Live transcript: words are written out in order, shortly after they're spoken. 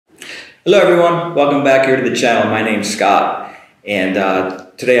Hello everyone, welcome back here to the channel. My name's Scott, and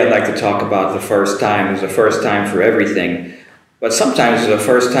today I'd like to talk about the first time. There's a first time for everything, but sometimes there's a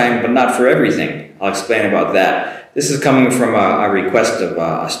first time but not for everything. I'll explain about that. This is coming from a request of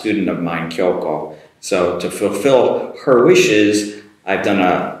a student of mine, Kyoko. So to fulfill her wishes, I'm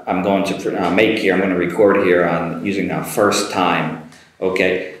going to record here on using a first time.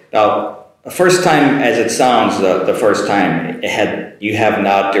 Okay, now the first time, as it sounds, the first time you have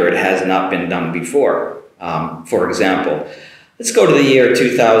not or it has not been done before. For example, let's go to the year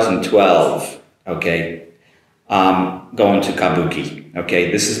 2012. Okay, going to Kabuki.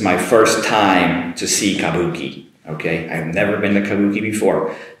 Okay, this is my first time to see Kabuki. Okay, I've never been to Kabuki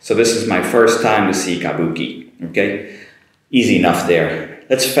before, so this is my first time to see Kabuki. Okay, easy enough there.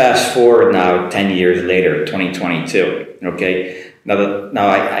 Let's fast forward now 10 years later, 2022. Okay. Now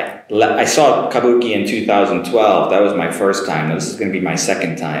I saw Kabuki in 2012. That was my first time. Now this is going to be my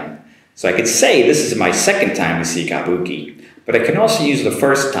second time. So I could say this is my second time to see Kabuki. But I can also use the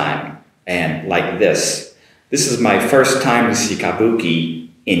first time and like this. This is my first time to see Kabuki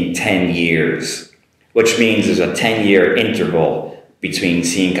in 10 years. Which means there's a 10-year interval between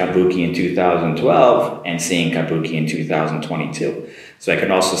seeing Kabuki in 2012 and seeing Kabuki in 2022. So I can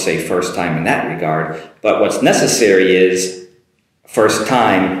also say first time in that regard. But what's necessary is first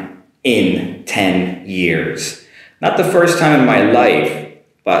time in 10 years. Not the first time in my life,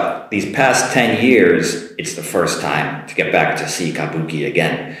 but these past 10 years, it's the first time to get back to see Kabuki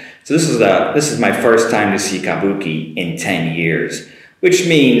again. So this is my first time to see Kabuki in 10 years, which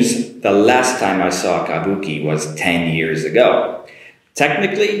means the last time I saw Kabuki was 10 years ago.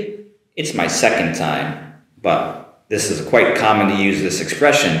 Technically, it's my second time, but this is quite common to use this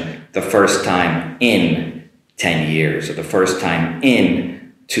expression, the first time in 10 years, or the first time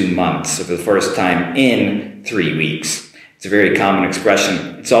in 2 months, or the first time in 3 weeks. It's a very common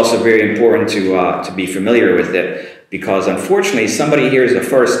expression. It's also very important to be familiar with it, because unfortunately somebody hears the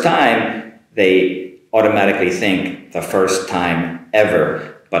first time, they automatically think the first time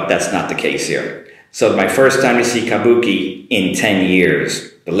ever, but that's not the case here. So my first time to see Kabuki in 10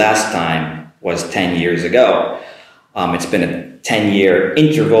 years. The last time was 10 years ago. It's been a 10-year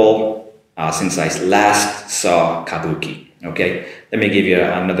interval since I last saw Kabuki. Okay, let me give you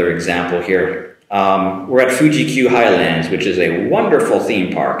another example here. We're at Fuji-Q Highlands, which is a wonderful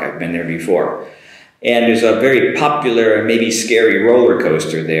theme park. I've been there before. And there's a very popular, maybe scary roller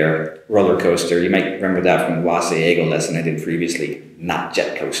coaster there. Roller coaster, you might remember that from the Waseigo lesson I did previously. Not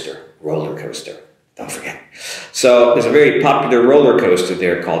jet coaster, roller coaster. Don't forget. So there's a very popular roller coaster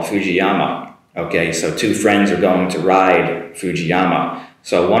there called Fujiyama. Okay, so two friends are going to ride Fujiyama.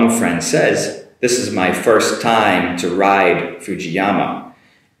 So one friend says, this is my first time to ride Fujiyama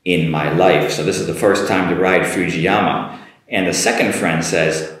in my life. So this is the first time to ride Fujiyama. And the second friend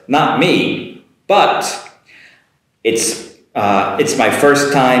says, not me, but it's my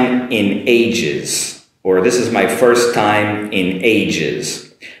first time in ages. Or this is my first time in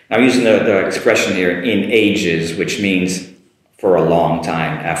ages. Now I'm using the expression here, in ages, which means for a long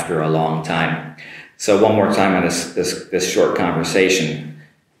time, after a long time. So one more time on this short conversation.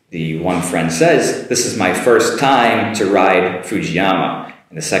 The one friend says, this is my first time to ride Fujiyama.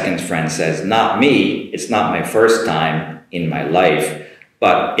 And the second friend says, not me, it's not my first time in my life,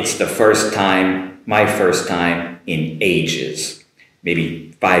 but it's the first time, my first time in ages.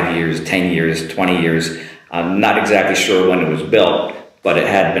 Maybe 5 years, 10 years, 20 years. I'm not exactly sure when it was built, but it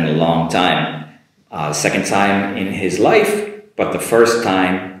had been a long time. Second time in his life, but the first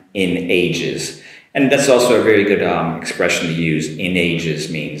time in ages. And that's also a very good expression to use. In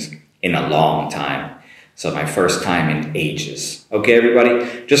ages means in a long time. So my first time in ages. Okay,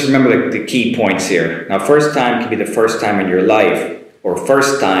 everybody? Just remember the key points here. Now, first time can be the first time in your life, or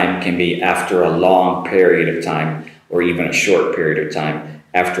first time can be after a long period of time, or even a short period of time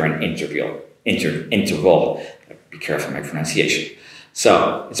after an interval. Be careful with my pronunciation.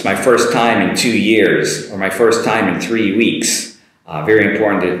 So it's my first time in 2 years, or my first time in 3 weeks. Very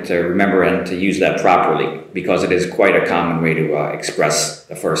important to remember and to use that properly, because it is quite a common way to express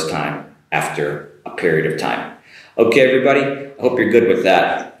the first time after a period of time. Okay, everybody, I hope you're good with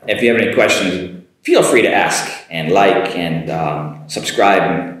that. If you have any questions, feel free to ask and like and subscribe,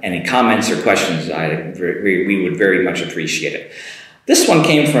 and any comments or questions, we would very much appreciate it. This one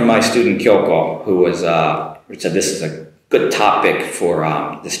came from my student Kyoko, who said this is a good topic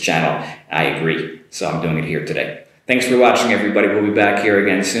for this channel. I agree, so I'm doing it here today. Thanks for watching, everybody. We'll be back here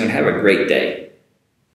again soon. Have a great day.